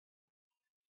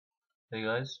Hey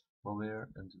guys, Bobba here,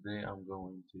 and today I'm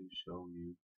going to show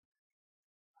you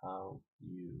how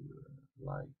you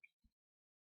like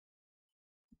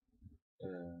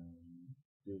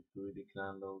do 3D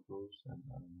clan logos and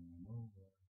I don't know,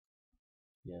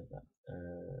 yeah that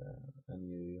and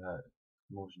you have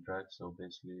motion track. So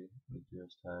basically, we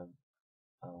just have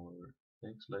our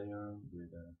text layer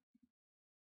with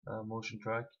a motion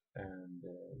track, and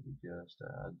we just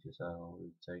adjust our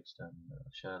text and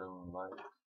shadow and light.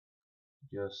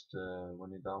 Just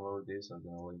when you download this, I'm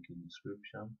gonna link in the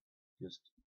description. Just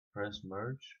press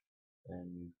merge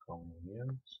and you come in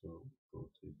here. So go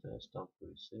to desktop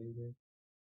where you save it.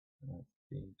 And I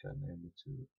think I named it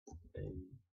to A1.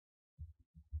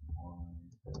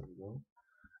 There we go.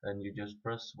 And you just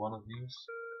press one of these.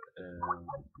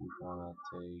 We're gonna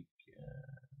take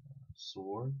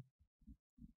sword.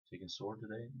 Taking sword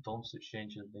today. Don't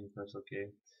change anything. Press OK.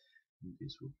 And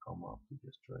this will come up. You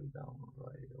just drag down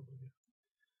right over here.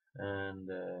 And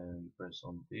you press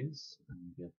on this and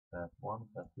you get path 1,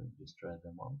 path 2, just drag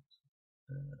them out,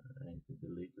 and you can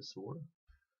delete the sword,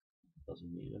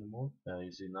 doesn't need anymore.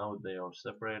 You see now they are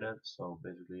separated, so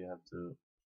basically you have to,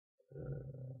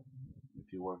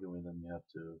 if you're working with them, you have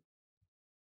to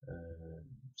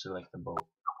select them both,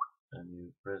 and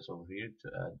you press over here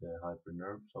to add the hyper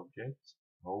nerves objects,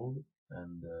 hold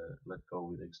and let go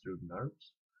with extrude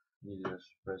nerves. You just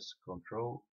press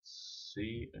Control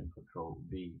C and Control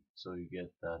V, so you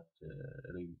get that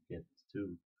you get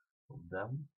two of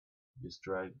them. Just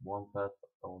drag one path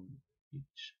on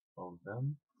each of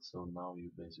them, so now you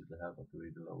basically have a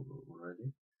 3D logo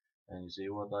already. And you see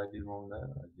what I did wrong there?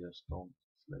 I just don't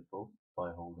select both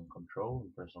by holding Control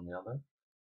and press on the other,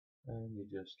 and you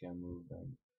just can move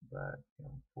them back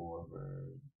and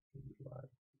forward,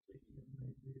 like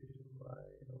maybe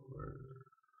right over.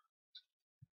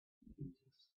 Jesus,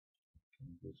 can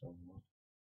you do some more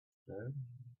there?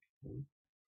 Cool.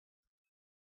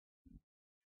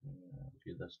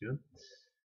 Okay, that's good.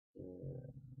 Uh,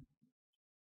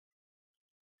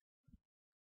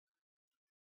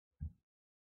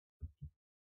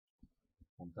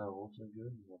 and that also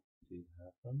good. What did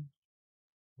happen?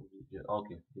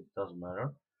 Okay, it doesn't matter.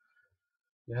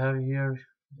 You have here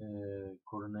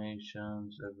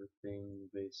coordinations, everything,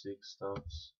 basic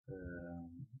stuffs.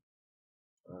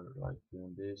 Or like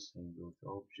doing this, and go to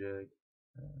object.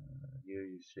 Here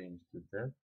you change the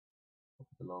depth of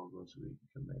the logo, so we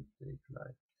can make it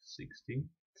like 60,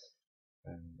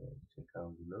 and check how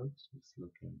it looks. It's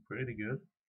looking pretty good.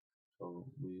 So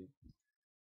we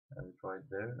have it right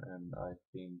there, and I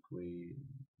think we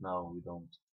now we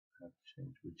don't have to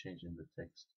change. We're changing the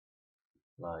text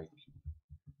like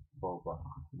Bobba,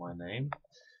 my name,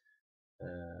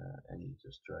 and you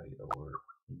just drag it over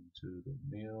into the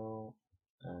middle,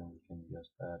 and we can just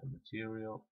add a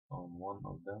material on one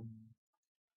of them.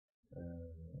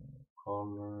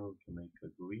 Color, we can make a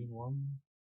green one.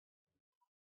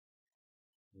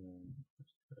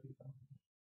 Just drag it down.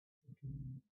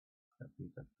 I think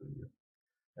that's pretty good.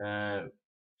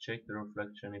 Check the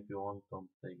reflection if you want.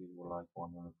 Don't take it for like 100%.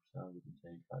 We can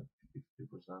take like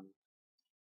 50%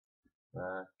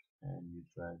 back, and you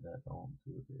drag that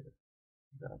onto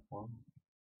that one.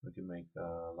 We can make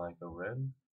like a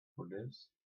red for this,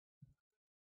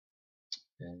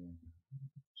 and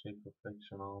check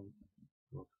reflection on.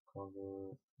 Go to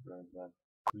color, drag that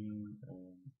green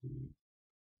and the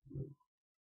blue,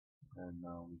 and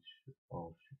now we should.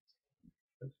 Oh shit!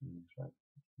 Reflection is like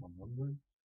 100.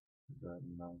 Drag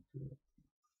it now to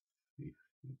 50.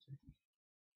 It's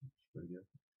pretty good.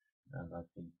 And I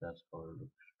think that color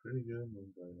looks pretty good.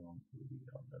 We'll go on to the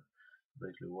other.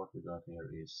 Basically what we got here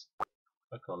is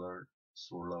a colored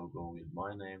sword logo with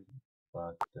my name,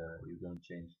 but you're gonna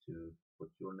change to what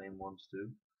your name wants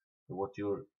to. So what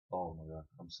your, oh my god,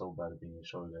 I'm so bad at being a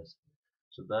show guys.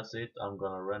 So that's it. I'm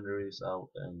gonna render this out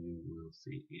and you will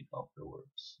see it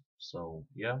afterwards. So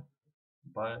yeah,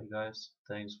 bye guys.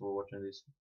 Thanks for watching this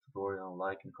tutorial.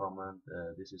 Like and comment.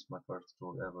 This is my first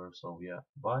tutorial ever. So yeah,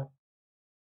 bye.